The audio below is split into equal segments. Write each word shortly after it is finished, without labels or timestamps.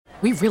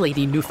We really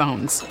need new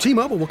phones.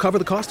 T-Mobile will cover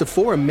the cost of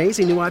 4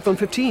 amazing new iPhone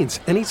 15s,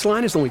 and each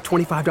line is only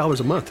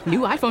 $25 a month. New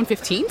iPhone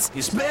 15s?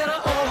 It's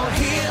better over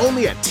here.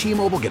 Only at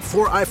T-Mobile, get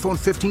 4 iPhone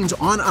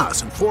 15s on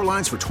us and 4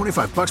 lines for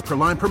 $25 per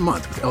line per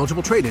month with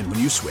eligible trade-in when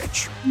you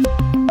switch.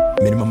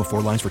 Minimum of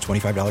 4 lines for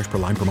 $25 per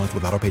line per month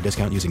with autopay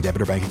discount using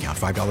debit or bank account.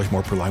 $5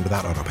 more per line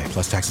without autopay,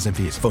 plus taxes and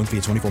fees. Phone fee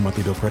at 24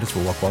 monthly bill credits for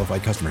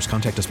well-qualified customers.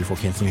 Contact us before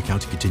canceling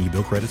account to continue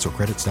bill credits or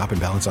credit stop and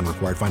balance on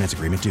required finance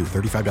agreement due.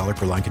 $35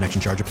 per line connection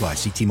charge applies.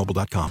 See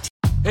T-Mobile.com.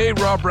 Hey,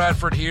 Rob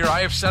Bradford here. I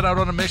have set out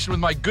on a mission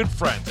with my good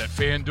friends at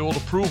FanDuel to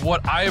prove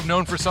what I have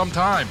known for some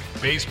time.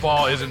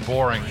 Baseball isn't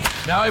boring.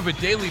 Now I have a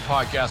daily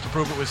podcast to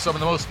prove it with some of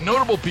the most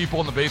notable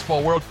people in the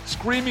baseball world,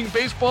 screaming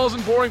baseball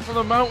isn't boring from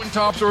the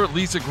mountaintops, or at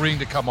least agreeing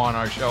to come on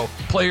our show.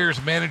 Players,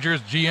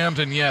 managers, GMs,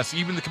 and yes,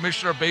 even the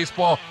commissioner of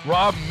baseball,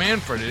 Rob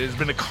Manfred. It has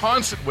been a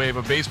constant wave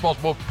of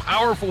baseball's most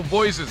powerful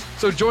voices.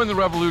 So join the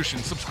revolution.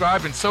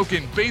 Subscribe and soak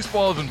in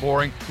Baseball Isn't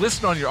Boring.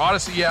 Listen on your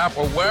Odyssey app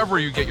or wherever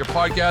you get your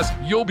podcast.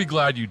 You'll be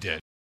glad you did.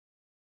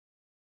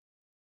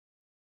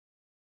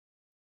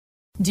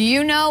 Do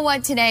you know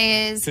what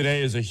today is?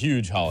 Today is a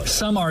huge holiday.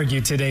 Some argue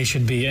today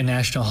should be a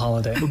national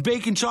holiday. We're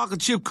baking chocolate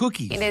chip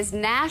cookies. It is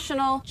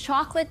National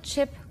Chocolate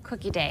Chip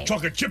Cookie Day.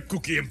 Chocolate chip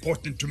cookie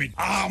important to me. It's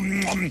a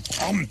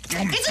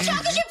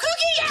chocolate chip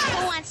cookie! Yeah!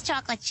 Who wants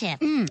chocolate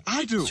chip?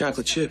 I do.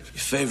 Chocolate chip, your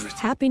favorite.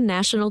 Happy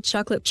National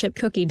Chocolate Chip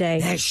Cookie Day.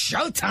 It's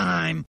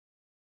showtime.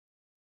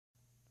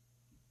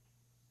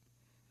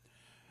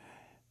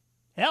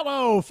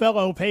 Hello,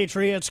 fellow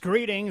patriots.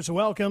 Greetings,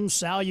 welcome,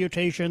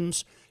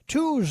 salutations.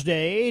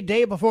 Tuesday,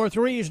 day before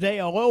Thursday,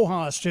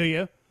 aloha's to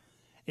you.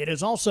 It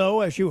is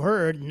also, as you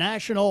heard,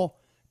 National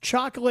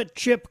Chocolate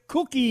Chip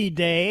Cookie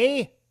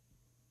Day.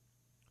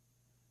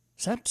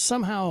 Is that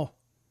somehow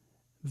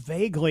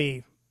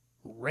vaguely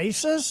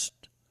racist?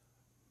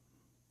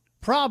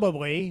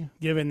 Probably,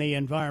 given the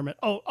environment.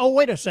 Oh,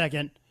 wait a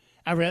second.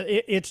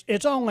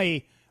 It's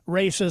only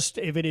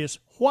racist if it is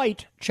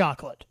white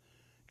chocolate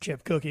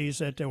chip cookies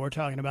that we're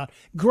talking about.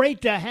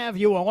 Great to have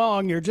you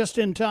along. You're just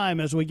in time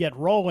as we get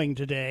rolling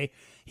today.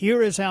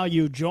 Here is how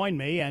you join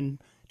me and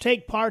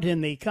take part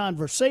in the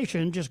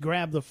conversation. Just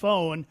grab the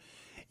phone.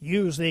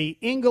 Use the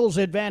Ingalls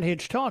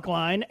Advantage talk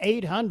line,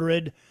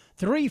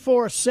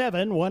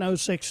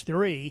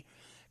 800-347-1063.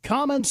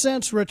 Common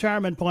Sense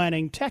Retirement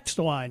Planning text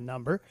line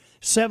number,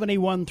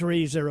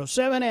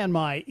 71307. And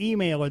my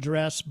email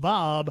address,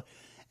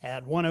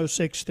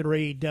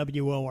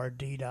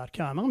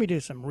 bob@1063word.com. Let me do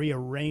some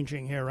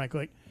rearranging here right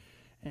quick.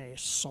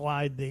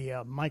 Slide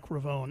the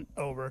microphone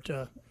over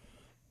to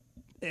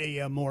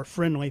a more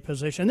friendly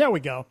position. There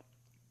we go.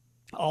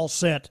 All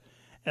set.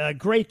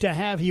 Great to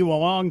have you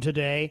along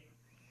today.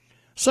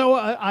 So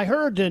I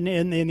heard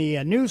in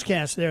the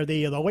newscast there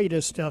the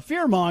latest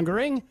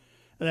fear-mongering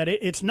that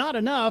it's not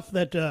enough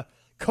that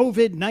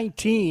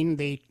COVID-19,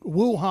 the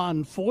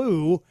Wuhan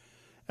flu,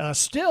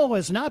 still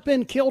has not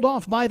been killed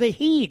off by the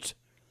heat.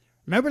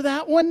 Remember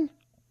that one?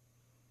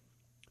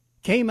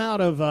 Came out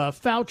of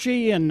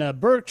Fauci and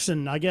Birx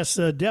and I guess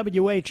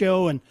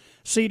WHO and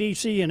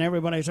CDC and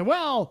everybody said,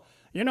 well,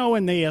 you know,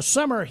 when the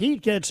summer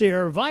heat gets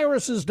here,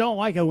 viruses don't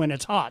like it when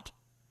it's hot.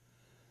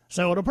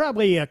 So it'll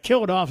probably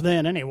kill it off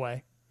then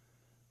anyway.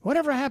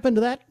 Whatever happened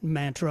to that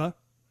mantra?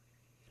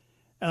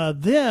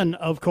 Then,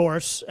 of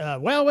course,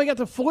 we got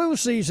the flu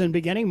season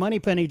beginning.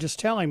 Moneypenny just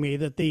telling me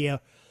that the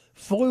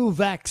flu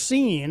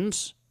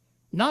vaccines,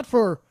 not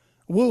for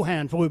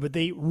Wuhan flu, but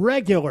the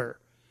regular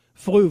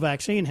flu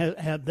vaccine,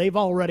 they've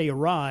already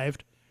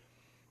arrived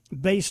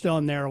based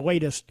on their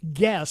latest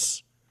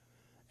guess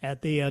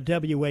at the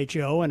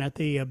WHO and at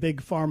the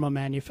big pharma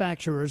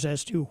manufacturers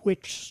as to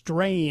which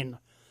strain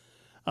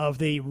of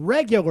the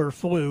regular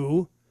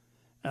flu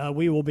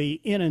we will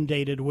be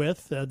inundated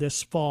with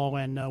this fall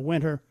and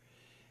winter.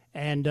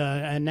 And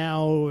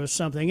now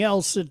something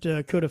else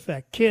that could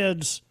affect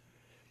kids.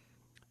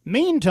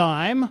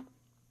 Meantime,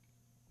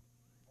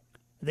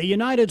 the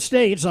United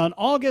States on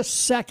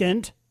August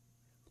 2nd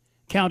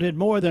counted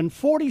more than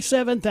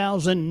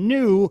 47,000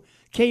 new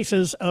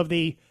cases of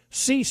the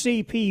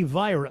CCP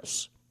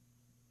virus.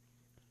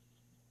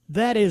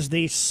 That is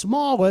the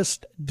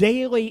smallest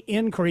daily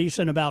increase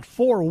in about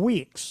 4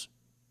 weeks.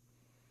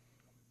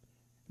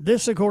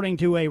 This, according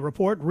to a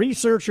report,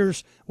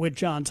 researchers with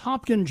Johns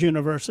Hopkins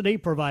University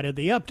provided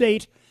the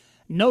update,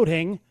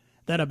 noting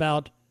that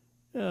about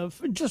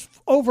just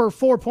over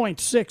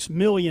 4.6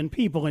 million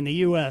people in the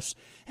U.S.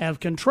 have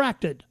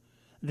contracted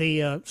the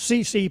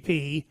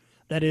CCP,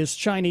 that is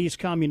Chinese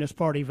Communist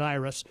Party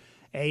virus,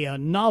 a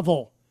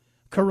novel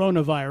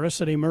coronavirus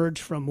that emerged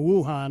from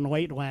Wuhan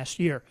late last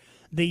year.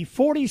 The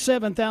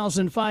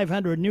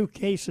 47,500 new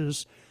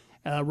cases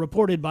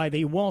reported by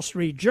the Wall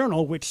Street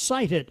Journal, which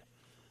cited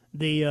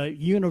the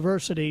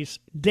university's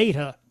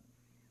data,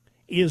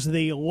 is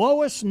the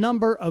lowest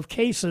number of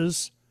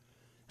cases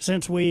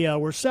since we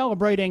were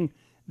celebrating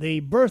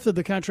the birth of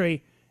the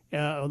country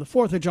the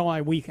 4th of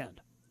July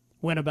weekend,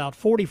 when about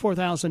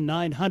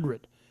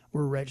 44,900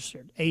 were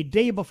registered. A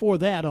day before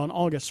that, on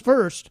August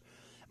 1st,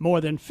 more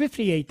than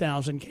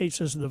 58,000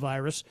 cases of the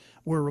virus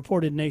were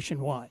reported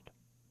nationwide.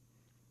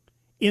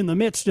 In the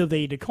midst of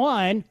the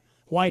decline,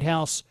 White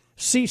House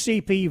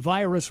CCP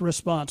Virus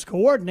Response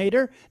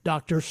Coordinator,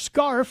 Dr.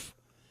 Scarf,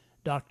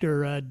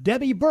 Dr.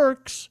 Debbie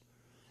Birx,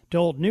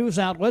 told news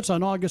outlets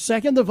on August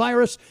 2nd the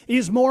virus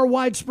is more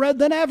widespread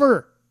than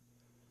ever,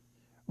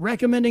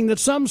 recommending that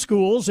some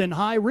schools in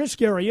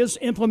high-risk areas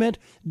implement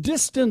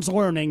distance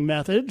learning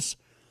methods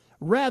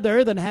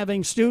rather than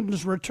having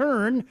students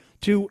return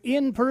to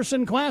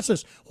in-person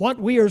classes. What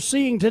we are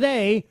seeing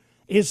today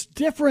is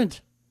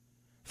different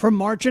from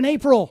March and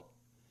April.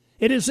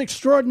 It is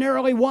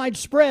extraordinarily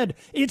widespread.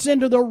 It's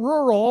into the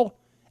rural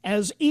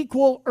as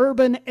equal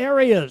urban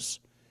areas,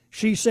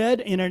 she said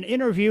in an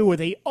interview with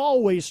the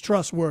always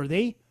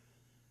trustworthy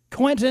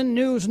Clinton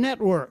News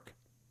Network,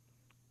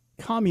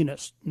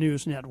 Communist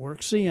News Network,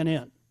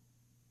 CNN.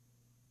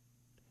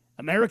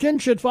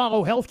 Americans should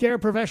follow healthcare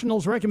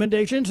professionals'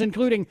 recommendations,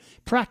 including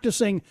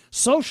practicing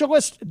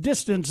socialist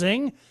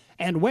distancing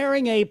and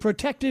wearing a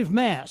protective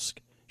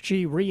mask,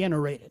 she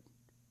reiterated.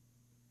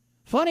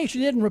 Funny she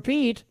didn't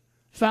repeat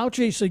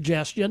Fauci's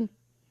suggestion.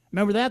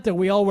 Remember that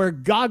we all wear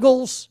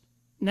goggles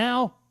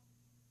now?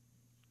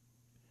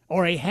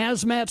 Or a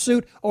hazmat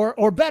suit,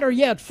 or better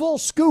yet, full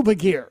scuba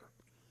gear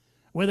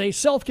with a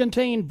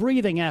self-contained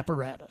breathing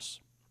apparatus.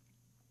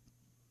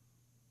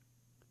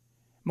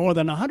 More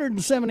than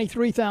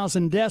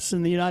 173,000 deaths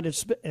in the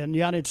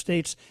United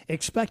States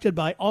expected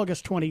by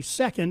August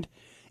 22nd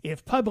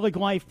if public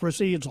life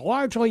proceeds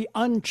largely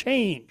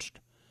unchanged,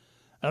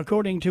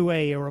 according to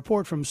a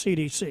report from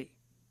CDC.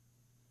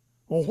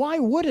 Well, why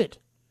would it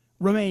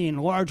remain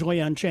largely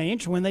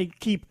unchanged when they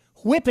keep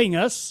whipping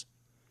us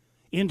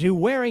into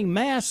wearing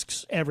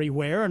masks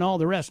everywhere and all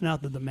the rest?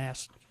 Not that the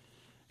masks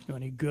do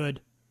any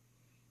good.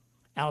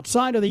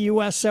 Outside of the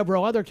U.S.,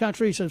 several other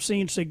countries have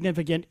seen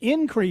significant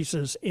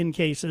increases in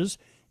cases.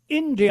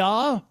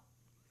 India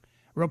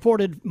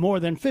reported more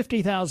than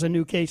 50,000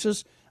 new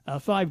cases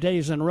 5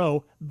 days in a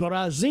row.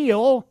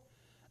 Brazil,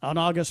 on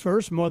August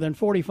 1st, more than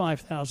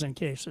 45,000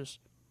 cases.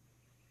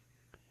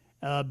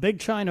 Big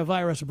China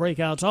virus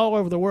breakouts all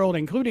over the world,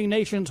 including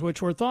nations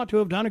which were thought to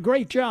have done a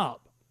great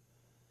job.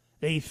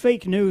 The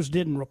fake news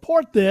didn't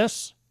report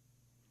this,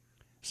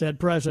 said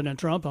President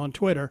Trump on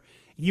Twitter.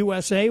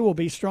 USA will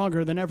be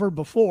stronger than ever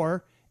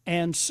before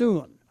and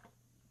soon.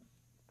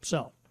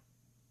 So,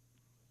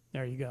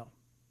 there you go.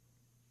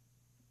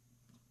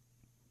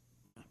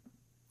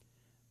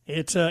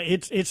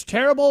 It's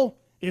terrible.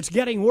 It's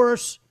getting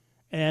worse,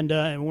 and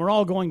we're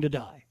all going to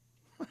die,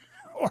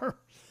 or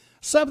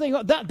something.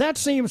 That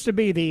seems to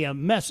be the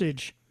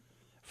message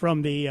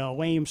from the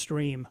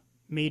lamestream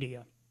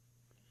media,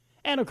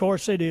 and of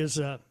course it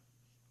is.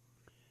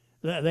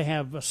 They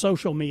have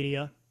social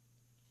media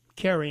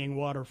carrying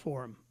water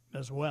for them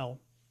as well.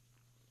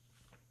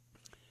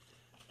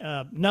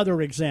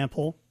 Another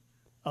example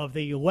of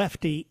the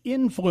lefty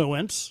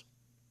influence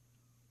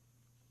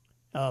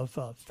of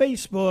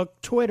Facebook,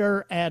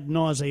 Twitter, ad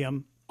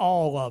nauseum,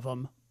 all of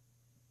them.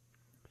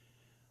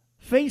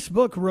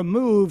 Facebook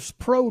removes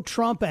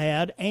pro-Trump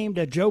ad aimed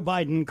at Joe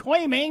Biden,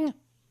 claiming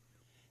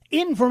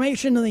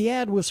information in the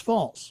ad was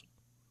false.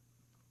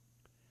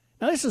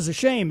 Now, this is a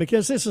shame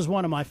because this is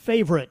one of my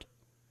favorite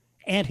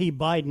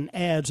anti-Biden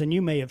ads, and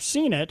you may have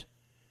seen it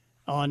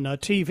on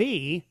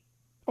TV,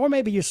 or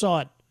maybe you saw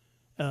it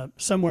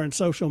somewhere in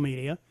social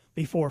media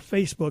before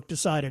Facebook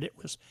decided it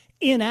was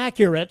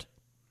inaccurate.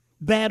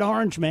 Bad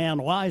Orange Man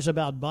lies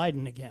about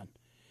Biden again.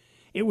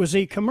 It was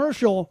a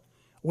commercial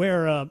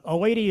where a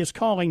lady is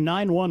calling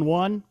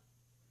 911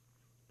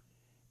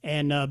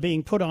 and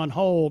being put on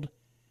hold,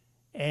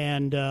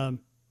 and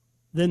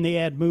then the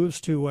ad moves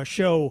to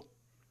show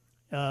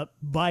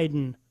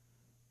Biden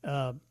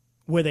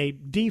with a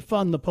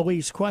defund the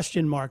police ?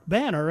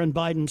 Banner, and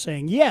Biden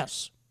saying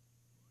yes.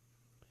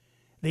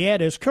 The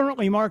ad is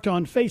currently marked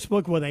on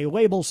Facebook with a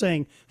label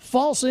saying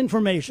false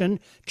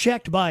information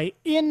checked by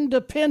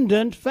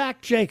independent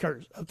fact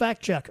checkers.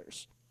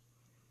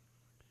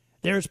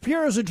 They're as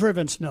pure as a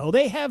driven snow.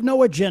 They have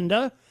no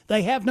agenda.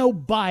 They have no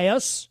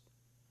bias.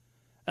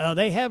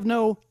 They have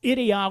no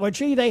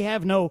ideology. They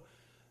have no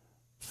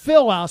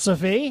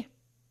philosophy.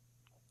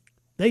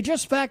 They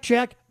just fact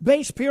check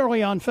based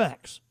purely on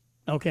facts.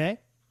 Okay?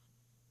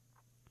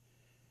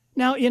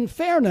 Now, in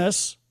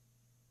fairness,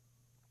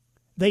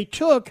 they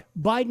took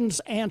Biden's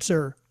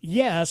answer,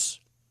 yes,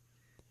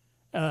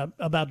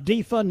 about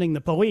defunding the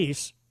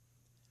police,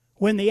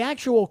 when the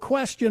actual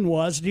question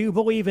was, do you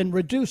believe in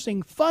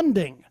reducing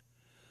funding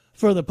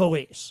for the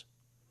police?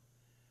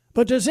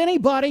 But does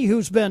anybody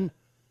who's been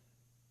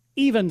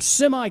even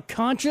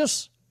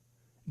semi-conscious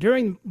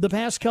during the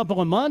past couple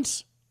of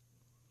months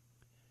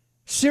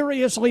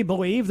seriously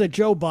believe that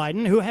Joe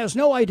Biden, who has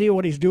no idea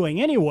what he's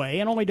doing anyway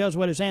and only does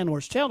what his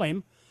handlers tell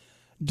him,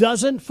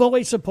 doesn't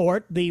fully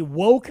support the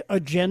woke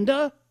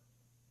agenda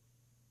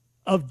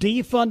of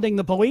defunding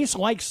the police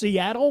like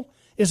Seattle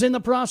is in the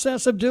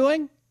process of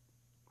doing?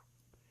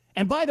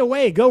 And by the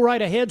way, go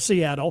right ahead,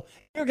 Seattle.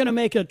 You're going to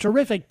make a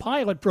terrific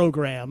pilot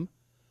program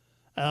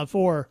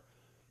for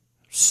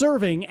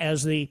serving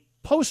as the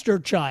poster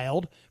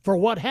child for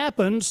what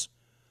happens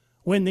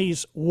when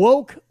these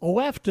woke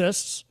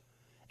leftists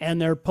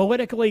and their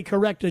politically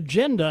correct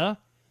agenda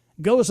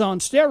goes on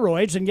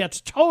steroids and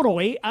gets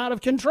totally out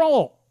of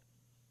control.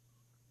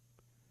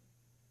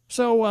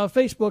 So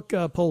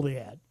Facebook pulled the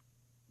ad.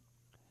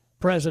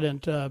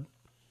 President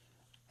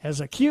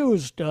has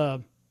accused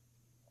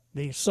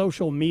the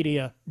social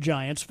media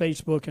giants,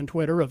 Facebook and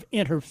Twitter, of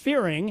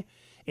interfering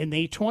in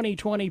the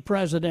 2020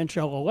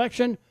 presidential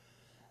election,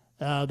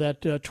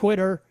 that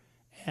Twitter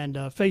and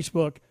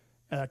Facebook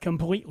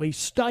completely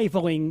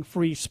stifling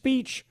free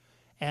speech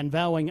and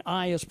vowing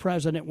I, as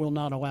president, will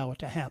not allow it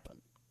to happen.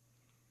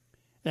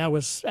 That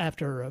was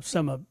after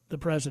some of the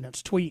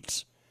president's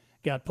tweets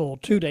got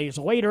pulled. 2 days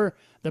later,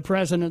 the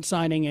president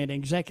signing an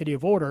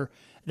executive order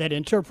that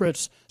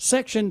interprets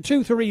Section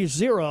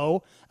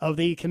 230 of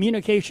the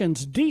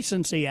Communications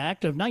Decency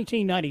Act of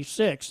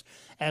 1996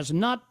 as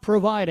not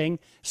providing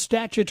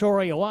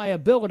statutory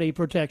liability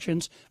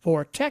protections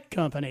for tech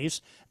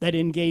companies that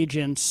engage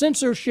in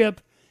censorship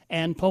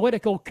and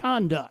political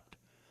conduct.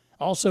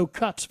 Also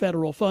cuts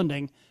federal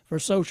funding for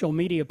social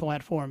media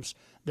platforms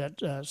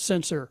that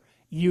censor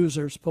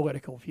users'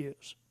 political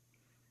views.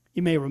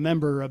 You may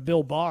remember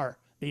Bill Barr,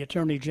 the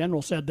Attorney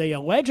General, said they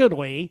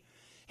allegedly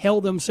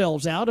held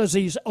themselves out as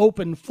these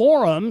open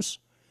forums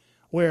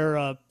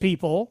where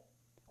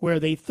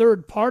the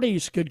third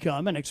parties could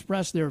come and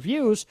express their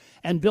views,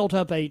 and built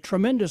up a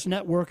tremendous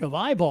network of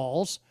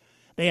eyeballs.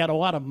 They had a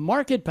lot of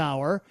market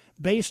power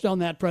based on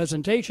that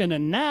presentation,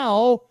 and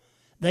now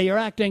they are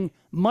acting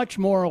much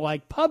more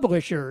like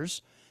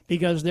publishers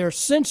because they're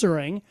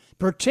censoring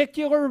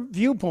particular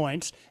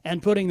viewpoints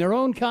and putting their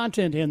own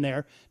content in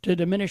there to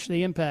diminish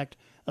the impact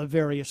of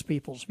various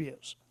people's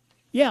views.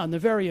 Yeah, and the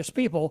various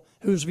people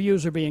whose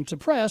views are being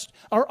suppressed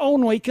are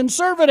only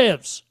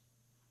conservatives,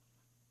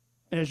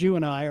 as you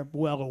and I are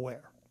well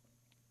aware.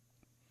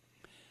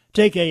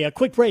 Take a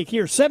quick break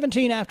here,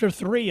 17 after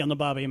 3 on the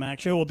Bobby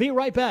Mack Show. We'll be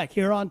right back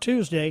here on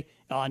Tuesday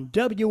on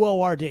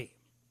WORD.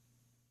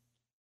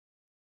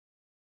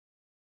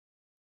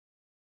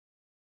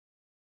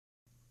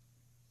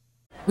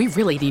 We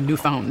really need new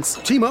phones.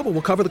 T-Mobile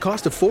will cover the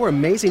cost of 4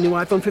 amazing new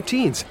iPhone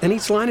 15s, and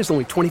each line is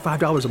only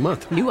 $25 a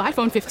month. New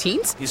iPhone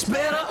 15s? It's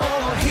better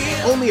over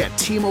here. Only at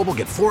T-Mobile,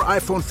 get 4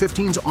 iPhone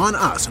 15s on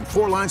us and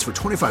 4 lines for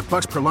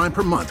 $25 per line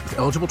per month with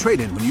eligible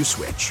trade-in when you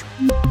switch.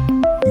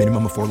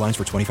 Minimum of 4 lines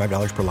for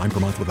 $25 per line per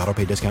month with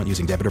autopay discount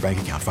using debit or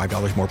bank account.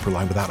 $5 more per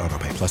line without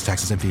autopay, plus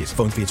taxes and fees.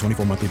 Phone fee at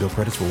 24 monthly bill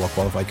credits for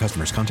well-qualified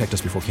customers. Contact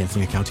us before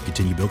canceling account to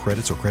continue bill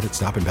credits or credit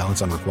stop and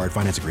balance on required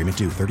finance agreement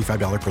due.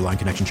 $35 per line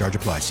connection charge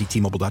applies. See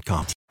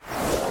T-Mobile.com.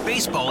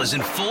 Baseball is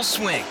in full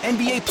swing.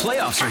 NBA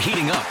playoffs are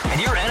heating up,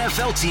 and your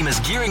NFL team is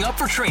gearing up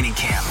for training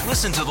camp.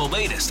 Listen to the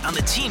latest on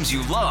the teams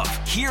you love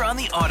here on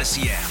the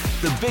Odyssey app.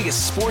 The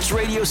biggest sports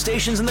radio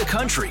stations in the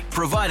country,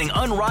 providing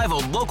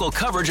unrivaled local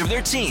coverage of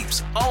their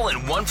teams, all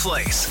in one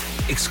place.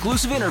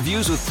 Exclusive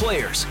interviews with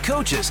players,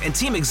 coaches, and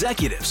team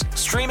executives,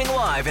 streaming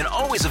live and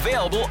always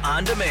available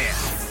on demand.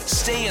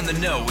 Stay in the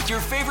know with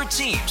your favorite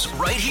teams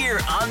right here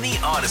on the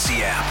Odyssey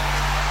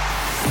app.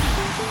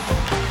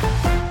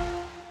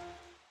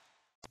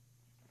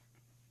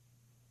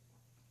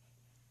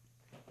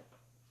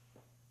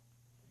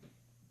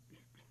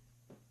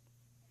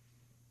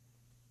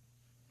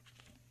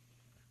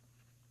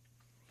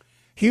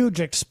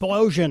 Huge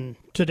explosion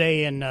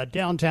today in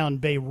downtown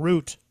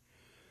Beirut.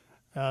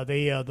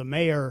 The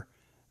mayor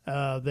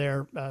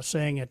there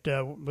saying it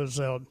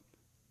was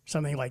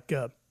something like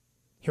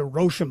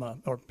Hiroshima,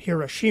 or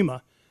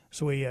Hiroshima,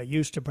 so we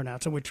used to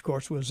pronounce it, which of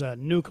course was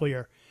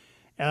nuclear.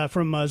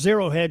 From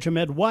Zero Hedge,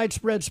 amid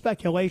widespread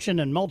speculation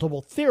and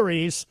multiple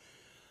theories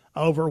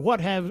over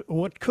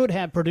what could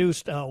have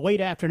produced a late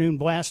afternoon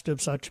blast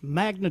of such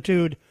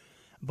magnitude,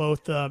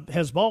 both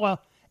Hezbollah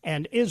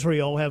and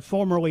Israel have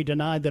formally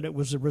denied that it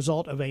was the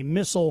result of a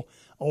missile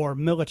or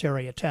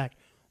military attack.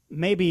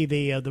 Maybe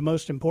the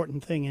most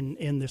important thing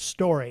in this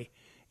story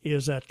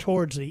is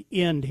towards the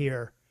end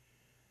here.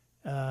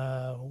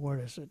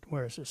 Where is it?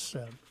 Where is this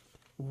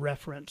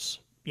reference?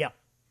 Yeah.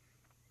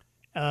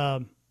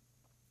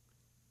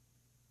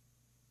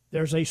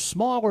 There's a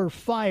smaller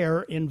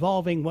fire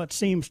involving what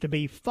seems to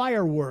be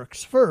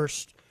fireworks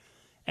first,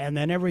 and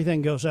then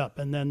everything goes up,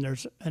 and then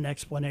there's an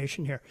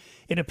explanation here.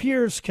 It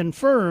appears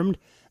confirmed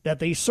that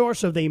the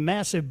source of the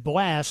massive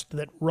blast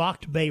that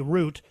rocked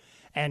Beirut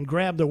and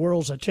grabbed the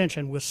world's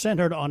attention was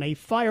centered on a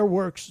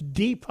fireworks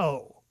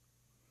depot.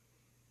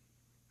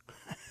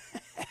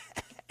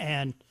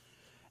 And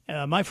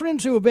my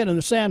friends who have been in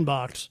the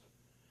Sandbox,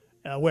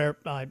 where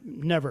I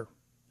never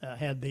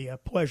had the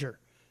pleasure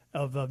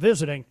of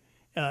visiting,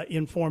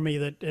 inform me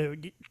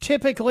that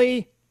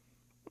typically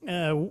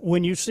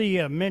when you see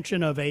a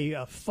mention of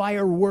a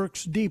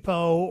fireworks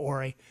depot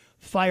or a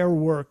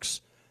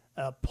fireworks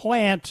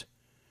plant,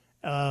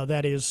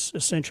 that is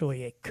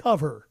essentially a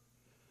cover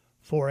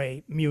for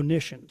a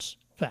munitions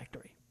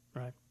factory,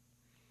 right?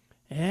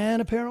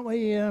 And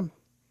apparently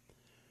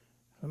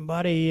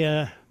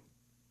somebody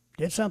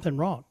did something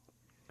wrong.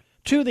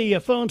 To the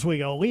phones we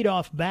go.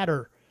 Leadoff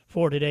batter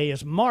for today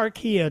is Mark.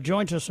 He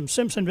joins us from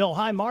Simpsonville.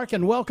 Hi, Mark,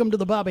 and welcome to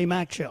the Bobby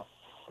Mack Show.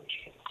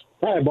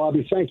 Hi,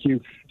 Bobby. Thank you.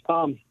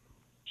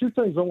 Two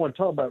things I want to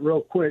talk about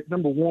real quick.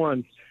 Number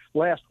one,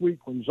 last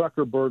week when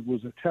Zuckerberg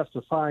was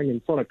testifying in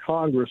front of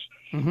Congress,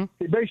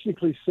 he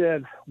basically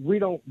said, we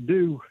don't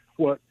do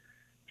what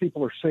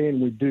people are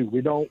saying we do.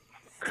 We don't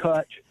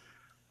cut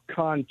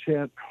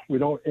content. We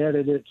don't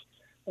edit it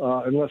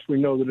unless we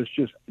know that it's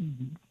just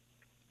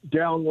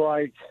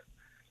downright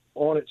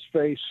on its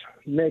face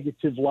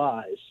negative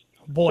lies.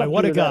 Boy,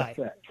 what a guy.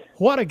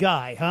 What a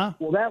guy, huh?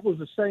 Well, that was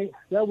the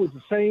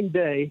same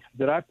day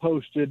that I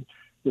posted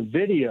the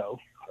video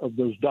of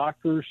those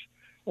doctors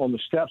on the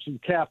steps of the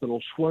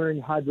Capitol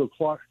swearing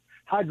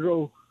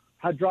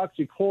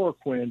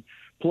hydroxychloroquine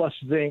plus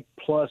zinc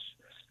plus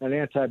an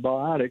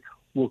antibiotic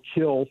will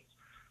kill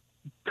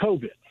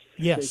COVID.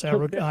 Yes,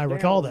 I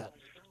recall that.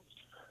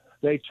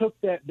 They took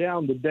that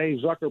down the day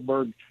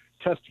Zuckerberg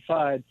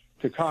testified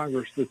to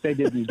Congress that they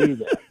didn't do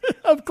that.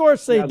 Of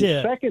course they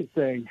did. The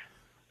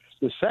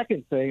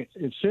second thing,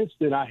 and since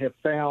then I have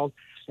found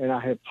and I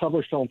have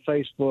published on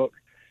Facebook,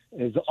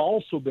 has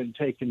also been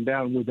taken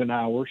down within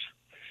hours.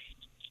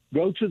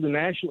 Go to the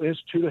National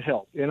Institute of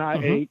Health,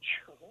 NIH.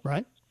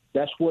 Right.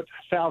 That's what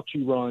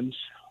Fauci runs.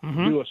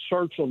 Do a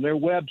search on their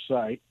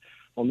website.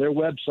 On their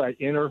website,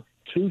 enter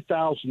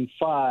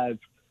 2005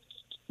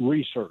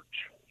 research.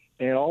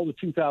 And all the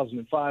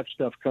 2005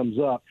 stuff comes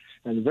up.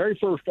 And the very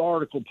first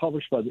article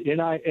published by the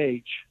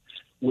NIH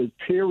with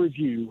peer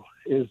review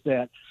is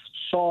that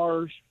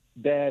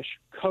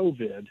SARS-CoV,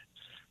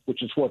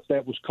 which is what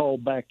that was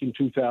called back in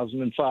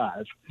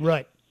 2005,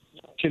 right,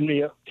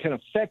 can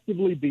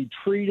effectively be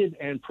treated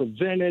and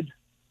prevented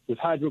with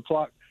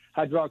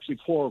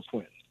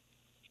hydroxychloroquine.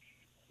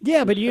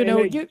 Yeah, but you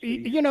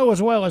know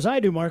as well as I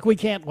do, Mark, we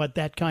can't let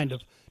that kind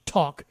of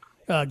talk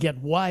get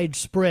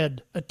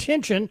widespread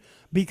attention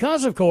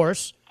because, of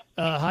course,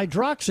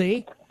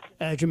 hydroxy,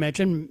 as you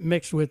mentioned,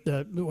 mixed with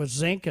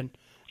zinc and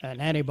an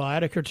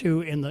antibiotic or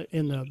two in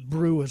the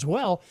brew as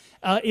well,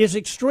 is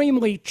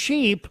extremely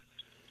cheap.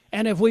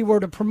 And if we were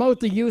to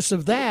promote the use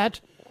of that,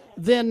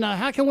 then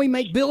how can we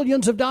make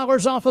billions of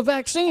dollars off a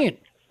vaccine?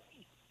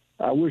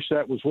 I wish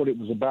that was what it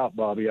was about,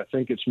 Bobby. I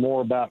think it's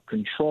more about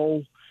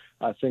control.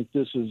 I think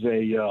this is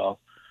a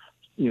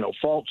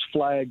false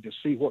flag to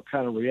see what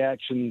kind of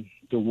reaction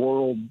the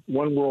one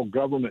world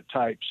government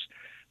types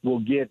will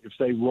get if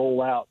they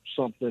roll out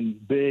something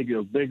big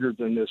or bigger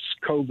than this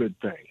COVID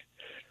thing.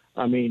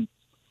 I mean,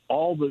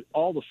 all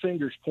the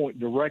fingers point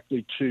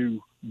directly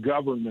to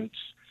governments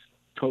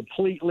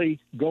completely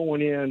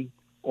going in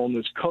on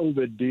this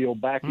COVID deal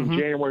back in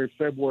January,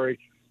 February,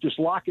 just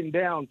locking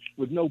down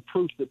with no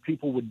proof that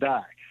people would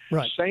die.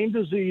 Right. Same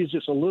disease,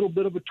 just a little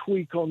bit of a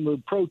tweak on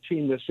the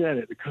protein that's in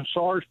it. The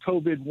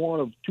SARS-CoV-1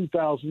 of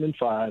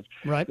 2005 is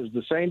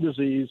the same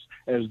disease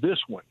as this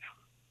one.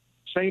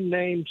 Same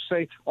name,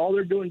 all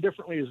they're doing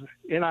differently is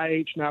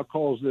NIH now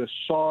calls this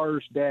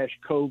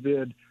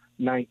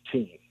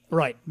SARS-CoV-19.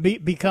 Right,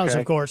 because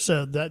of course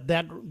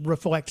that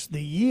reflects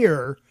the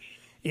year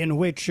in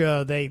which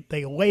they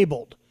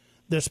labeled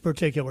this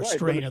particular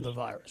strain of the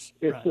virus.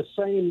 It's the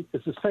same.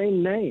 It's the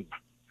same name.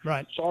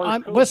 Right.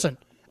 Listen,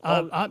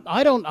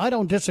 I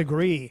don't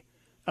disagree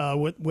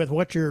with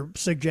what you're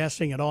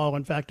suggesting at all.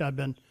 In fact, I've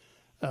been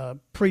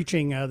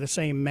preaching the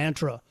same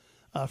mantra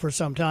for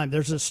some time.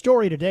 There's a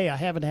story today. I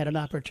haven't had an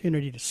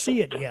opportunity to see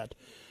it yet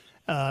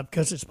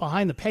because it's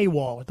behind the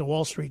paywall at the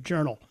Wall Street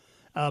Journal.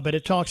 But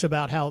it talks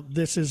about how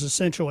this is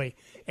essentially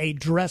a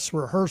dress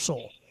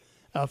rehearsal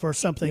for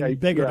something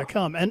bigger to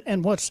come.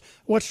 And what's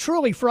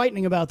truly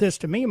frightening about this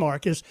to me,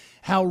 Mark, is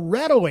how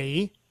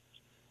readily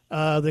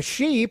the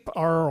sheep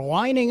are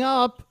lining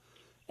up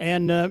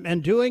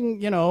and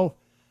doing,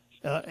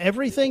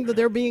 everything that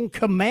they're being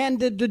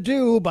commanded to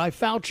do by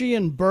Fauci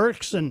and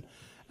Birx and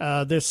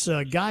this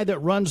guy that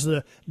runs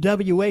the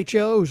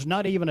WHO, who's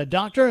not even a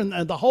doctor,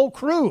 and the whole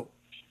crew.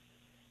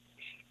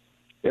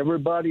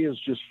 Everybody is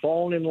just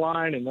falling in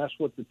line, and that's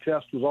what the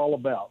test was all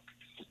about.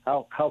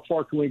 How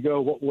far can we go?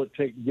 What will it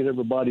take to get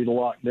everybody to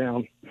lock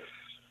down?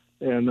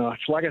 And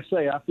like I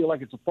say, I feel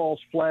like it's a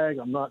false flag.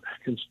 I'm not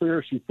a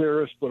conspiracy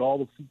theorist, but all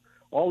the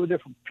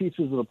different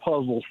pieces of the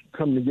puzzle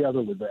come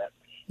together with that.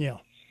 Yeah.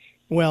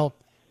 Well,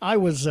 I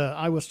was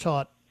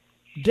taught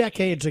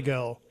decades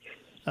ago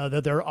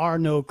that there are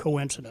no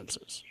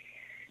coincidences.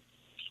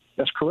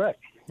 That's correct.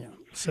 Yeah.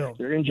 So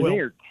they're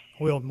engineered.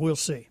 We'll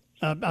see.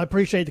 I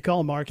appreciate the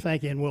call, Mark.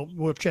 Thank you, and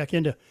we'll check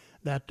into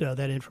that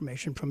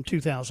information from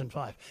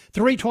 2005.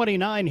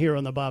 3:29 here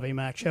on the Bobby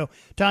Mack Show.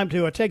 Time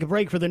to take a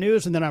break for the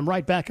news, and then I'm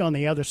right back on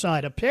the other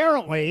side.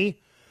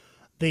 Apparently,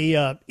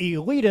 the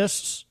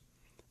elitists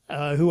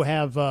who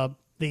have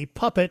the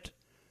puppet,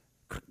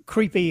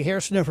 creepy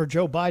hair sniffer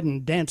Joe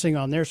Biden dancing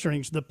on their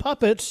strings, the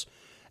puppets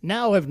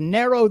now have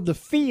narrowed the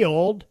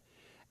field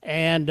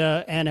and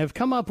have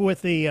come up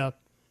with the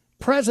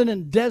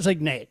president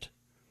designate.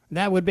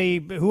 That would be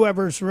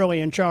whoever's really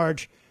in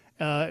charge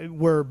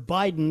were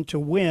Biden to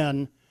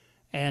win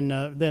and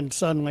then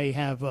suddenly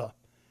have,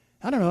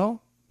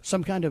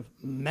 some kind of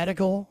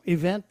medical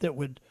event that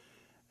would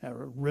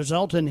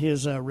result in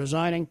his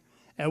resigning.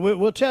 And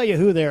we'll tell you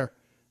who they're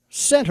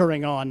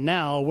centering on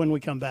now when we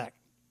come back.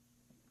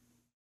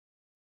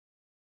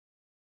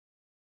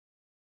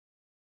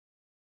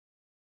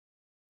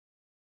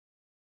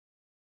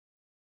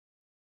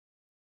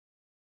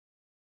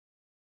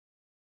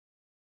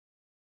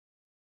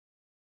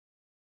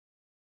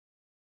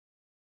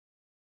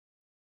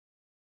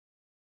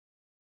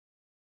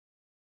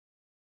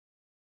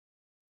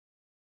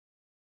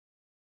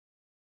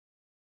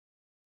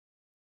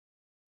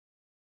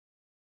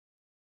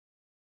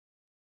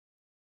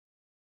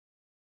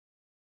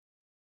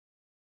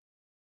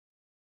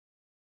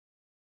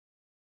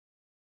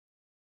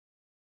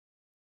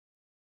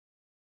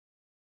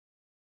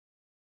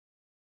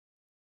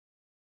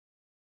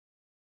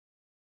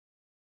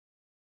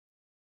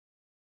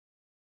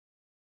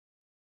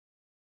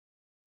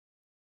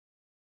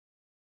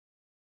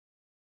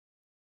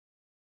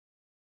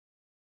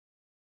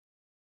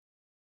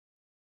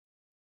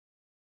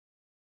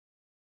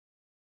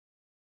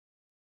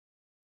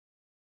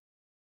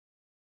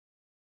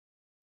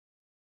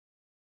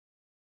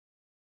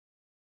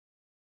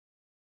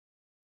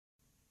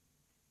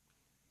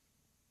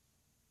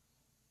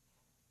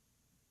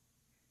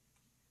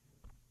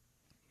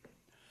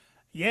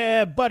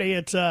 Yeah, buddy,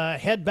 it's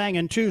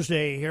Headbanging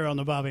Tuesday here on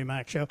the Bobby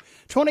Mack Show.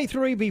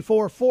 23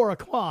 before 4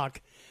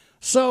 o'clock.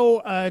 So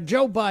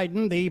Joe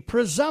Biden, the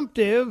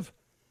presumptive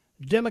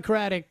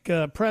Democratic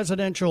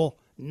presidential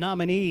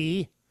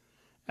nominee,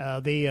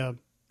 the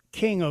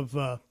king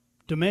of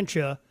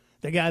dementia,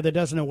 the guy that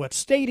doesn't know what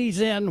state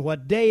he's in,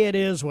 what day it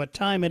is, what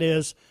time it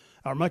is,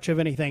 or much of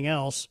anything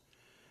else,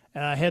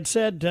 had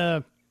said,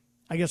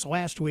 I guess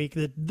last week,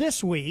 that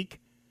this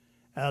week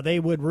they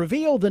would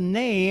reveal the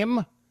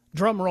name,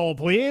 drum roll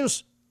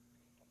please,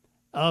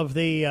 of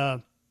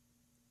the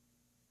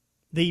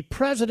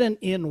president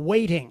in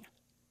waiting,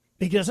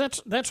 because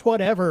that's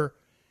whatever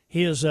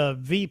his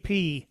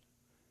VP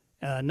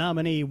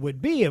nominee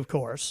would be, of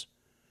course,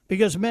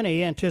 because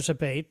many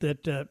anticipate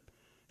that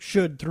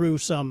should, through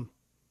some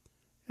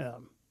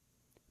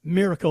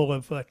miracle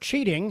of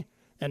cheating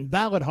and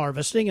ballot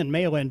harvesting and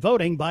mail-in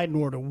voting, Biden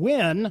were to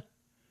win,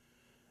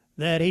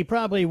 that he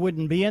probably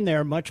wouldn't be in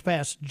there much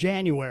past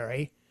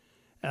January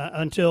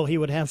until he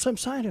would have some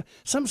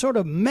sort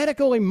of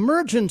medical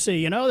emergency,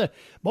 you know, that,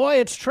 boy,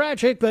 it's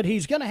tragic, but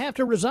he's going to have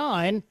to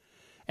resign,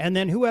 and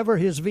then whoever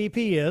his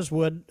VP is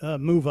would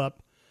move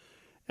up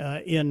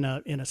in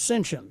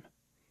ascension.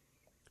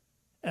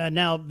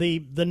 Now,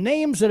 the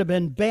names that have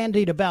been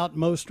bandied about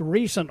most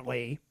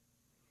recently,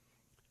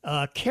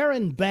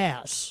 Karen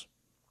Bass,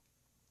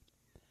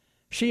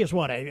 she is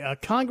what, a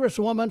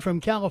congresswoman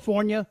from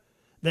California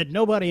that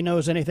nobody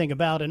knows anything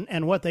about,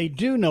 and what they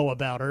do know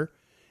about her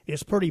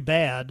is pretty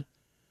bad.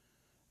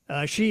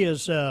 She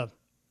is,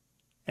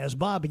 as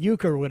Bob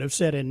Uecker would have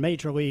said in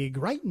Major League,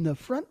 right in the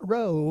front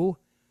row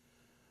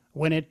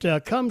when it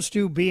comes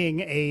to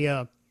being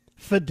a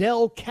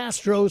Fidel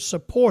Castro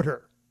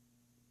supporter.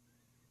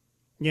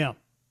 Yeah.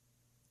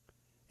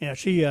 Yeah,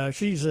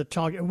 she's a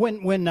talk.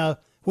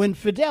 When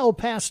Fidel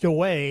passed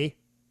away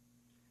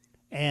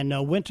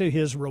and went to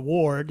his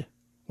reward,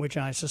 which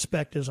I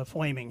suspect is a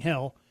flaming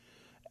hell,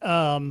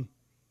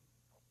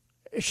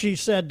 she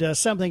said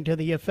something to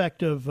the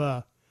effect of,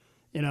 a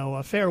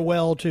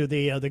farewell to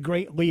the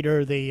great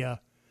leader, the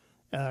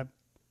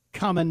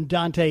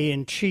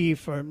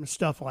commandante-in-chief, or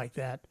stuff like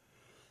that.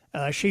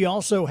 She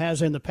also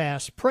has in the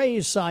past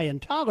praised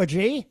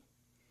Scientology,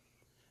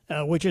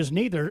 which is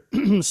neither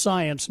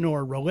science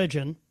nor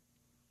religion.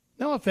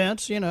 No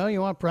offense, you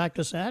want to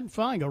practice that,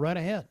 fine, go right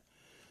ahead.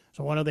 It's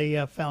one of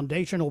the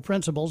foundational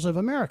principles of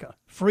America,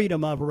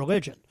 freedom of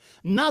religion.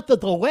 Not that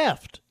the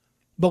left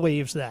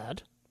believes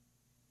that.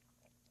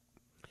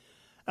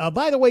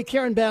 By the way,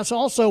 Karen Bass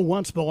also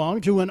once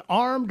belonged to an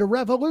armed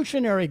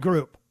revolutionary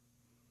group.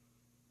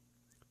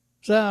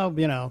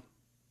 So,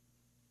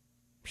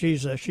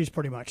 she's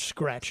pretty much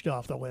scratched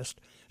off the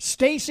list.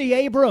 Stacey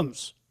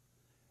Abrams,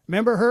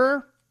 remember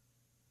her?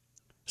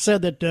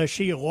 Said that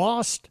she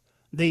lost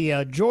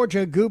the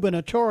Georgia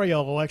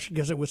gubernatorial election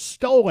because it was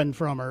stolen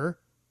from her,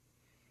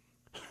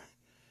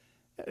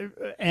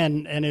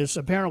 and is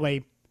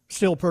apparently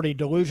still pretty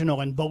delusional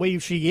and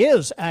believes she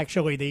is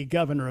actually the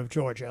governor of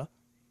Georgia.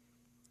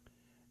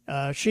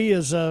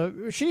 She's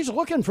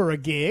looking for a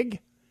gig.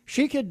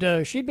 She'd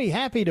be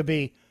happy to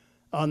be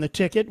on the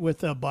ticket with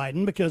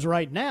Biden, because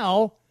right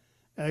now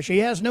she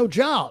has no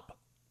job.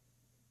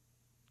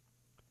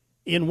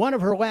 In one of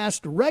her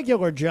last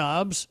regular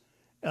jobs,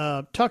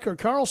 Tucker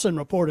Carlson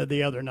reported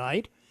the other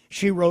night,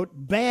 she wrote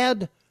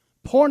bad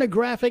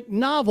pornographic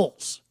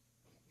novels.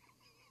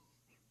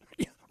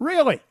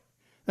 Really?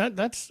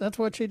 That's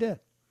what she did.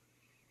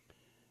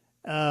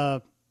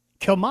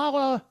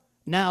 Kamala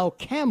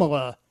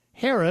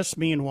Harris,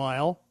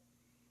 meanwhile,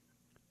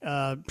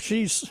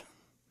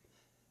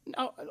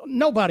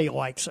 nobody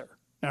likes her.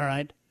 All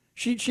right,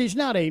 she's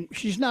not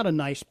a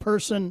nice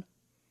person,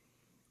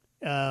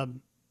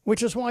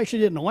 which is why she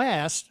didn't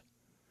last.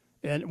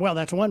 And well,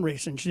 that's one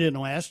reason she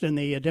didn't last in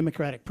the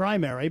Democratic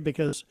primary,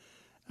 because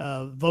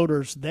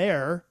voters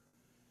there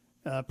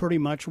pretty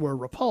much were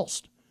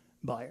repulsed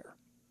by her.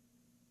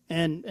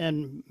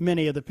 and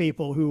many of the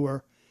people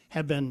who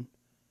have been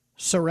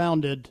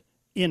surrounded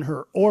in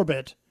her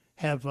orbit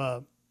have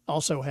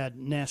also had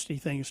nasty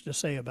things to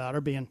say about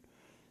her, being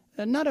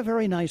not a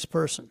very nice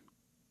person.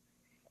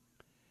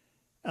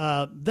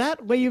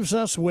 That leaves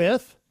us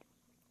with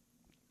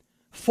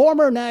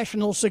former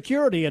National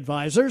Security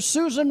Advisor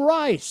Susan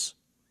Rice.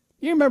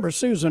 You remember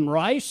Susan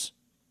Rice?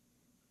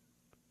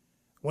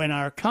 When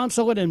our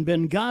consulate in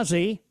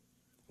Benghazi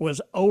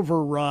was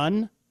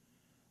overrun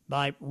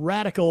by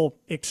radical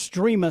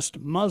extremist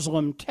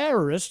Muslim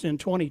terrorists in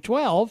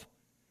 2012,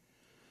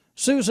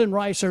 Susan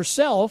Rice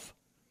herself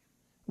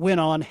went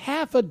on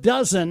half a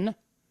dozen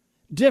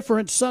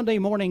different Sunday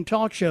morning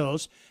talk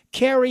shows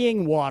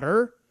carrying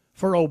water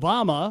for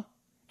Obama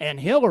and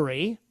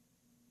Hillary,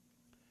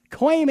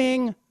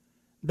 claiming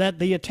that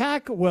the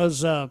attack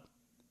was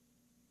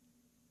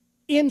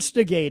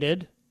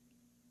instigated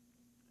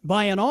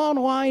by an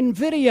online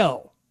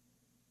video.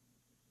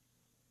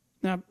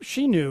 Now,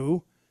 she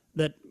knew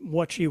that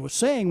what she was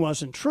saying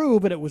wasn't true,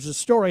 but it was a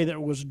story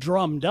that was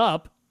drummed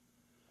up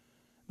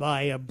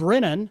by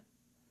Brennan,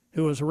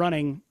 who was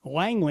running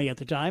Langley at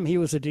the time. He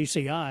was a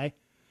DCI.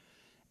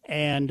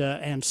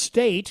 And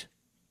State,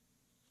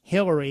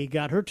 Hillary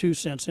got her 2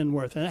 cents in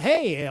worth. And,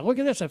 hey, look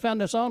at this. I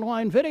found this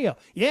online video.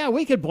 Yeah,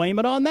 we could blame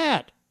it on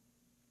that.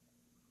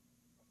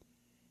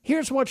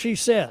 Here's what she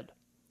said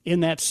in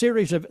that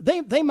series of...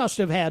 They must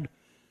have had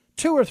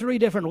 2 or 3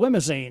 different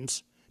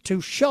limousines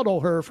to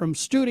shuttle her from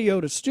studio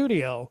to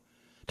studio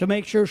to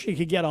make sure she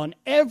could get on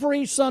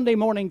every Sunday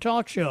morning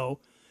talk show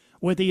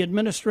with the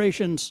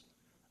administration's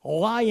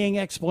lying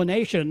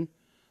explanation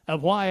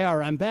of why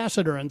our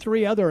ambassador and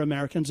 3 other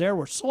Americans there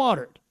were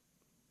slaughtered.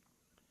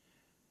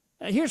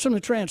 Here's from the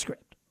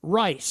transcript.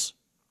 Rice.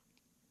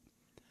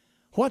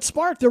 What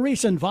sparked the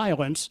recent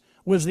violence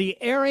was the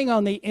airing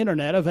on the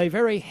internet of a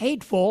very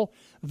hateful,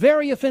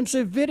 very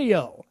offensive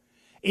video.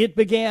 It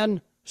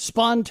began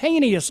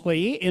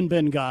spontaneously in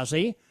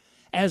Benghazi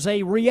as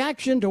a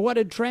reaction to what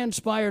had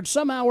transpired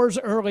some hours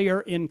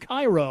earlier in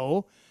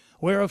Cairo,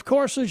 where, of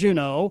course, as you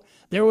know,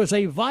 there was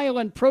a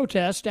violent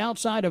protest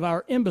outside of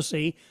our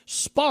embassy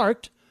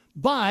sparked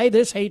by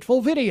this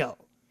hateful video.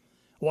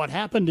 What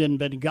happened in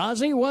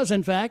Benghazi was,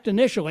 in fact,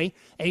 initially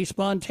a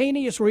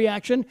spontaneous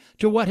reaction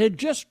to what had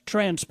just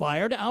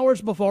transpired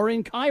hours before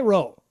in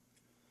Cairo.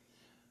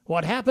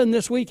 What happened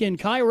this week in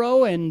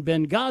Cairo and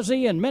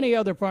Benghazi and many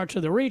other parts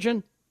of the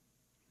region,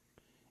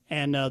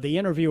 and the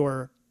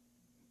interviewer,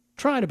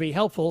 trying to be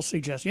helpful,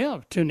 suggests,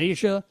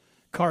 Tunisia,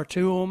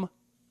 Khartoum,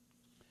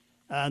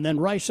 and then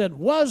Rice said,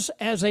 was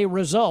as a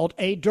result,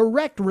 a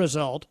direct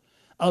result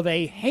of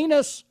a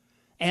heinous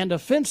and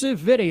offensive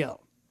video.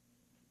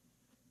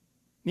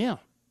 Yeah,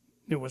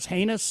 it was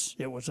heinous,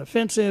 it was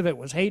offensive, it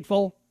was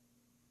hateful,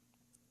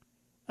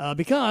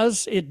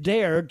 because it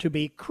dared to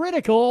be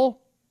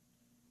critical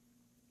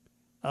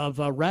of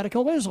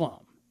radical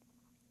Islam.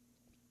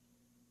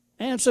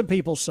 And some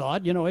people saw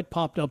it, it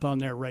popped up on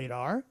their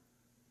radar,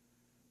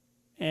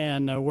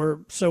 and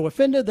were so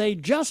offended they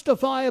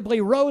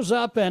justifiably rose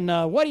up and,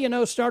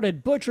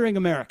 started butchering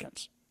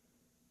Americans.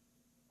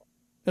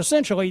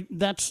 Essentially,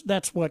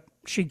 that's what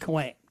she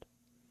claimed.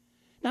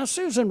 Now,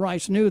 Susan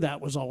Rice knew that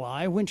was a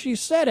lie when she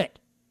said it.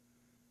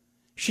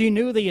 She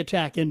knew the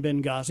attack in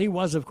Benghazi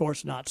was, of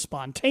course, not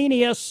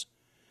spontaneous.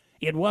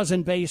 It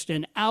wasn't based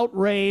in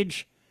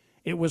outrage.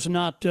 It was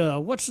not,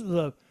 what's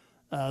the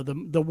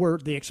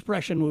word, the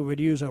expression we would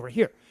use over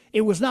here?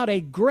 It was not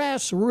a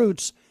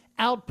grassroots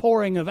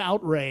outpouring of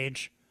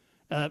outrage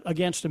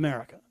against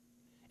America.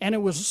 And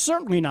it was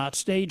certainly not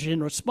staged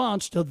in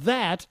response to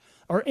that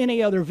or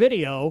any other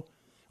video.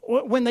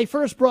 When they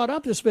first brought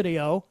up this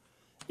video,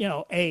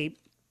 a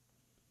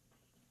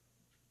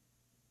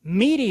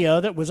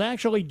media that was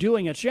actually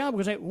doing its job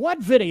was saying, what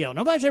video?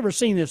 Nobody's ever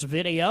seen this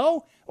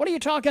video. What are you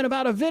talking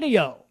about, a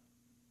video?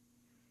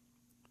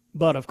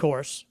 But, of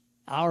course,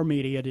 our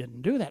media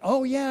didn't do that.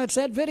 Oh, yeah, it's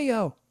that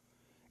video.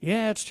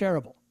 Yeah, it's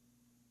terrible.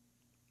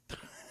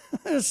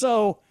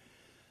 So,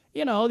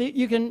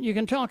 you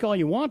can talk all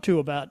you want to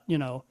about,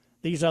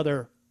 these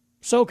other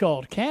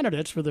so-called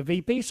candidates for the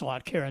VP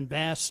slot, Karen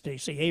Bass,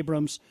 Stacey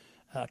Abrams,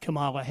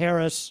 Kamala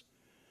Harris,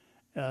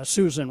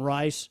 Susan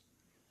Rice.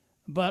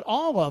 But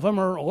all of them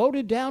are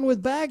loaded down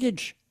with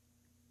baggage.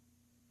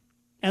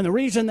 And the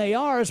reason they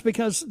are is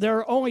because there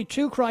are only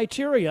 2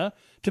 criteria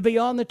to be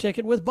on the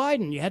ticket with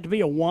Biden. You had to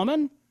be a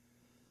woman,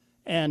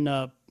 and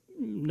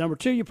number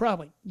 2, you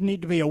probably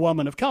need to be a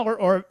woman of color,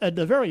 or at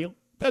the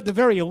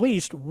very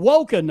least,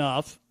 woke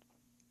enough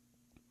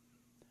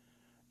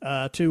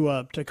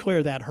to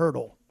clear that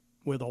hurdle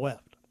with the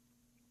left.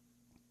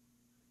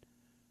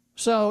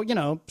 So,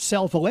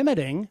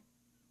 self-limiting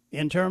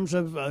in terms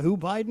of who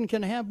Biden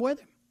can have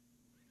with him.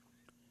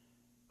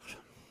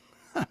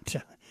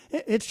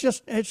 It's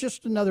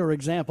just another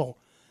example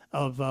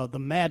of the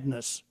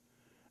madness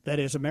that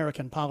is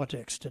American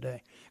politics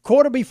today.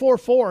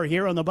 4:15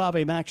 here on the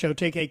Bobby Mack Show.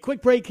 Take a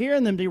quick break here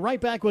and then be right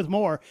back with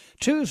more.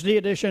 Tuesday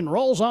edition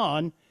rolls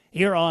on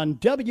here on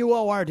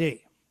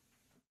WORD.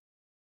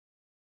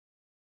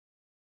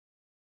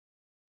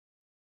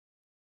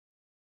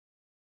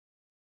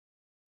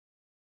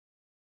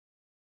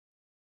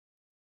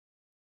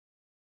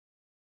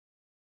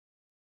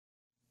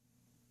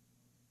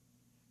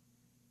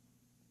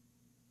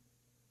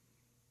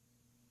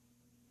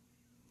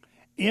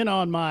 in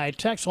on my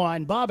text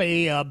line.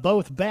 Bobby,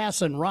 both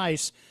Bass and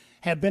Rice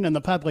have been in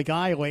the public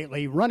eye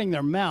lately, running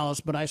their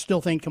mouths, but I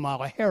still think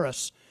Kamala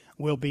Harris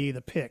will be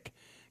the pick.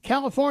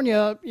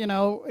 California,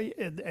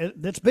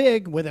 that's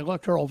big with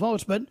electoral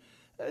votes, but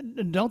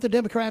don't the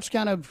Democrats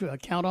kind of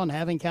count on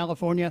having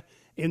California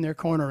in their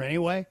corner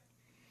anyway?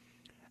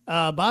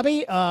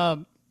 Bobby,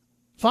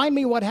 find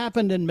me what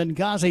happened in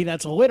Benghazi.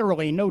 That's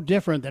literally no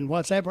different than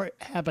what's ever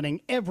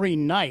happening every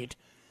night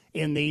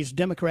in these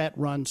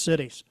Democrat-run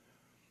cities.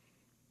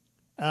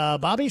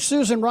 Bobby,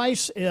 Susan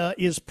Rice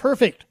is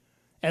perfect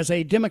as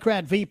a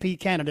Democrat VP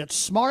candidate,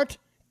 smart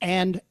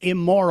and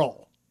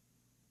immoral.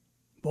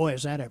 Boy,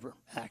 is that ever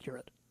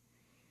accurate.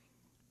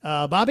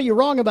 Bobby, you're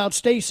wrong about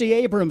Stacey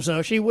Abrams,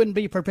 though. She wouldn't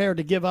be prepared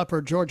to give up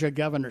her Georgia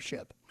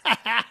governorship.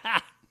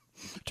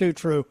 Too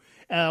true.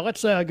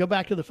 Let's go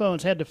back to the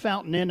phones, head to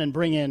Fountain Inn, and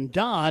bring in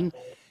Don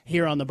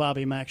here on the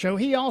Bobby Mack Show.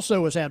 He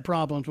also has had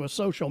problems with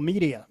social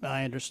media,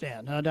 I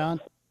understand. Huh,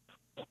 Don?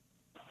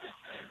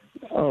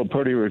 Oh,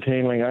 pretty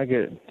routinely. I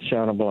get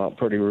shot a block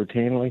pretty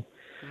routinely.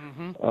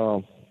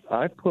 Mm-hmm.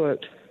 I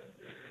put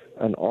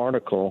an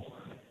article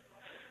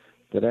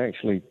that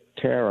actually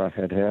Tara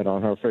had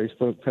on her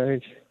Facebook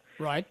page.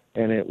 Right.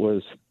 And it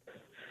was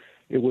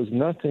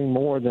nothing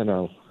more than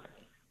a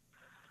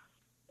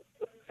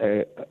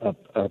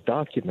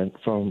document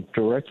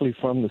directly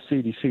from the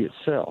CDC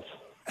itself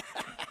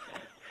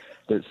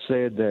that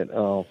said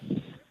that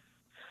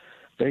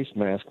face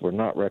masks were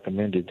not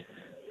recommended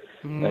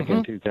back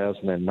in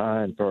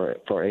 2009 for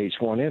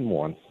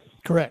H1N1.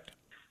 Correct.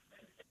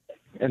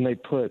 And they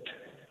put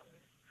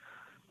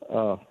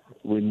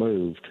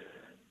removed.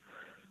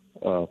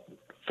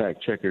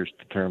 Fact checkers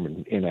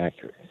determined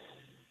inaccurate.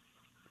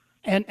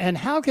 And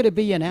how could it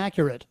be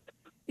inaccurate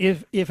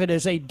if it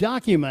is a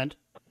document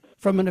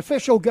from an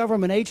official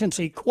government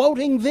agency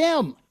quoting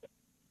them?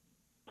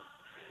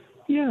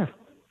 Yeah,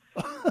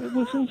 it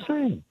was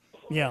insane.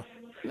 Yeah,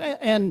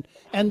 and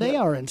they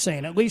are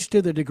insane, at least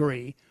to the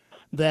degree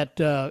that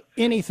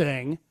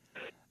anything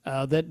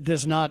that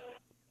does not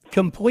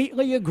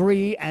completely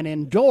agree and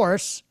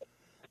endorse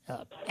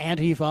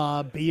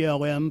Antifa,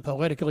 BLM,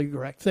 politically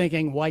correct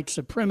thinking, white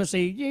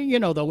supremacy, you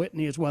know the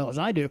litany as well as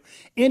I do.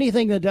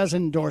 Anything that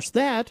doesn't endorse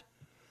that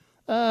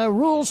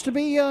rules to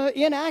be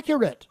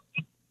inaccurate.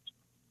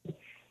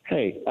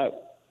 Hey,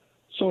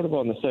 sort of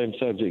on the same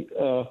subject.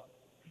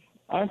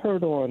 I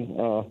heard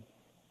on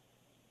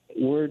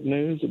Word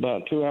News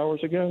about 2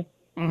 hours ago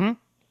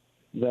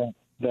that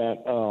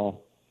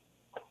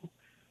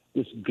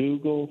this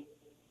Google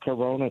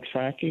Corona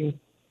tracking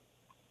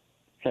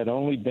had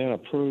only been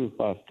approved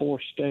by 4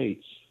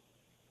 states,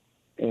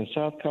 and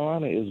South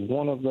Carolina is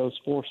one of those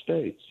 4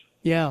 states.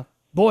 Yeah.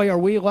 Boy, are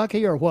we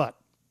lucky or what?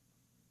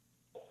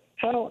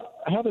 How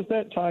does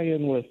that tie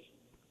in with,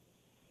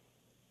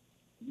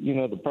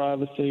 the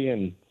privacy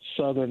and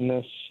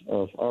southernness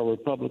of our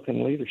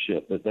Republican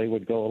leadership, that they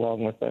would go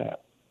along with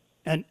that?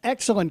 An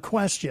excellent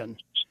question,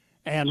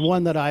 and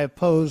one that I have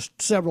posed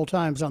several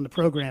times on the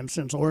program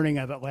since learning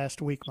of it last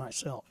week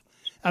myself.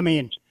 I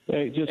mean,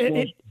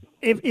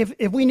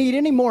 if we need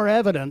any more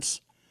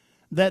evidence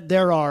that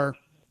there are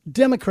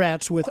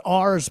Democrats with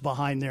R's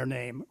behind their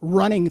name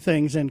running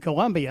things in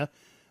Columbia,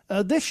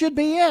 this should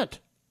be it.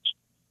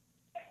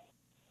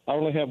 I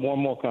only have one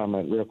more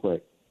comment real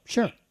quick.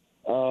 Sure.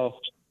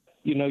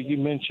 You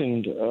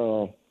mentioned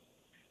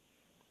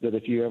that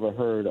if you ever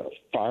heard a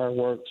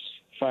fireworks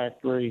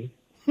factory,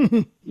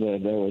 that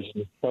there was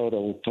a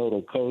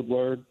total code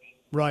word.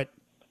 Right.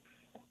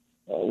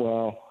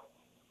 Well,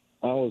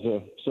 I was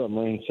a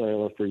submarine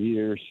sailor for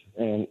years,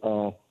 and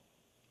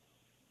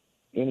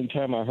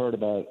anytime I heard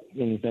about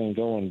anything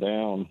going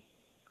down,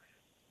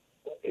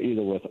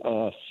 either with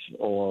us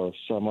or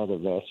some other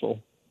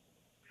vessel,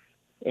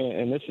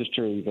 and this is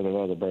true even of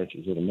other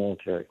branches of the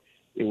military,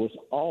 it was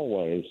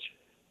always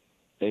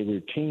a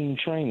routine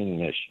training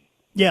mission.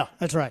 Yeah,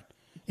 that's right.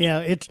 Yeah,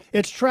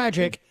 it's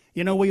tragic.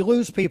 We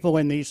lose people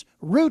in these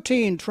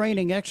routine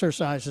training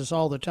exercises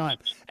all the time.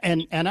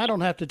 And I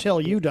don't have to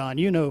tell you, Don,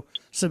 you know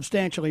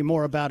substantially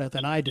more about it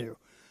than I do.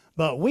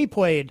 But we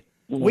played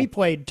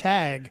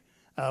tag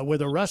with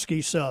the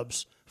Rusky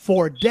subs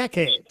for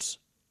decades.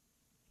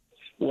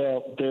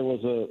 Well, there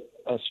was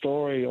a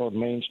story on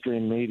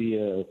mainstream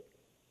media,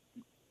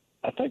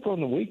 I think on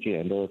the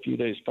weekend or a few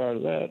days prior to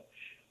that,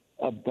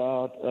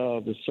 about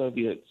the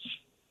Soviets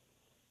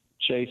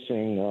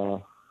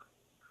chasing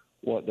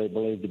what they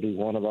believe to be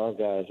one of our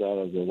guys out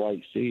of the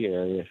White Sea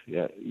area.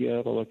 Yeah, you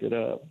have to look it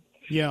up.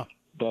 Yeah,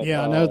 but,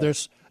 I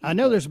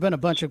know there's been a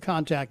bunch of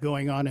contact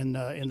going on in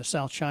the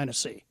South China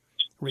Sea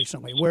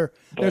recently, where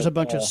there's a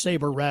bunch of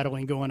saber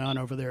rattling going on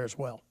over there as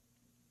well.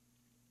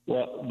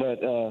 Well,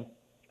 but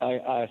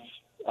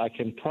I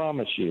can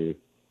promise you,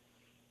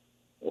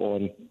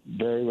 on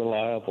very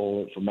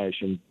reliable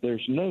information,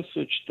 there's no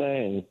such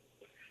thing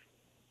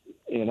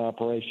in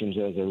operations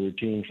as a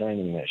routine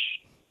training mission.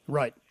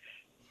 Right.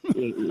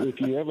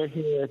 If you ever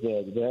hear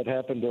that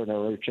happened during a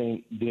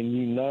routine, then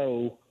you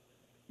know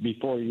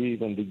before you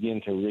even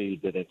begin to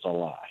read that it's a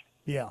lie.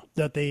 Yeah,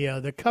 that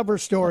the cover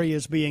story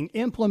is being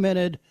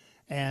implemented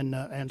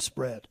and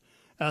spread.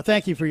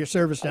 Thank you for your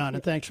service, Don,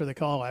 and thanks for the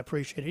call. I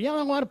appreciate it.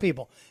 A lot of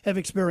people have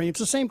experienced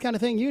the same kind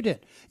of thing you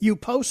did. You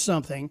post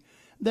something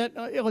that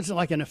it looks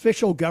like an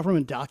official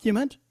government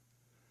document,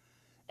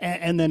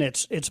 and then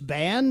it's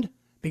banned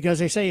because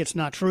they say it's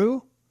not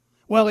true.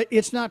 Well,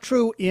 it's not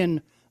true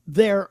in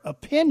their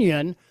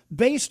opinion,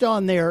 based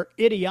on their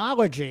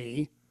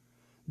ideology,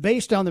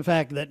 based on the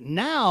fact that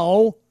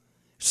now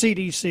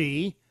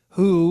CDC,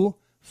 WHO,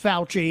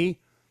 Fauci,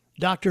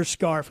 Dr.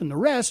 Scarf, and the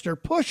rest are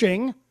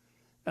pushing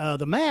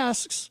the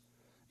masks,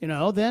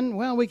 then,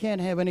 well, we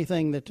can't have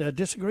anything that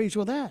disagrees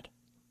with that.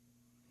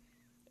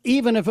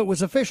 Even if it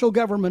was official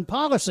government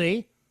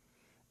policy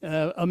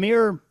a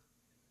mere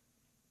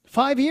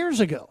 5 years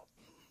ago.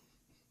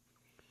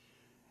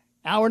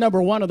 Hour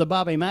number 1 of the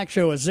Bobby Mack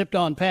Show has zipped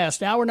on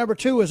past. Hour number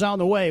 2 is on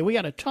the way. We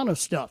got a ton of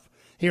stuff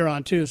here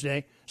on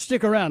Tuesday.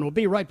 Stick around. We'll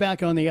be right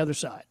back on the other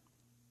side.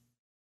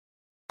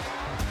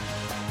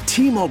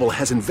 T-Mobile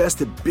has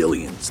invested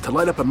billions to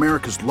light up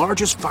America's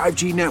largest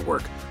 5G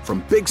network,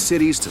 from big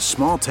cities to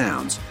small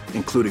towns,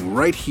 including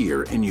right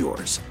here in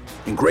yours.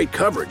 And great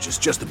coverage is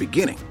just the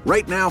beginning.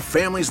 Right now,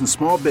 families and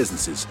small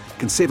businesses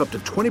can save up to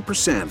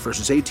 20%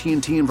 versus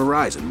AT&T and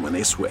Verizon when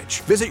they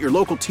switch. Visit your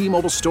local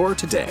T-Mobile store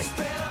today.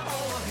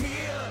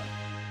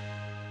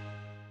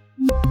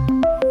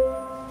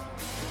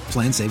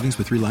 Plan savings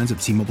with 3 lines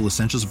of T-Mobile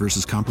Essentials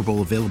versus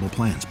comparable available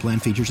plans. Plan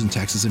features and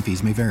taxes and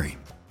fees may vary.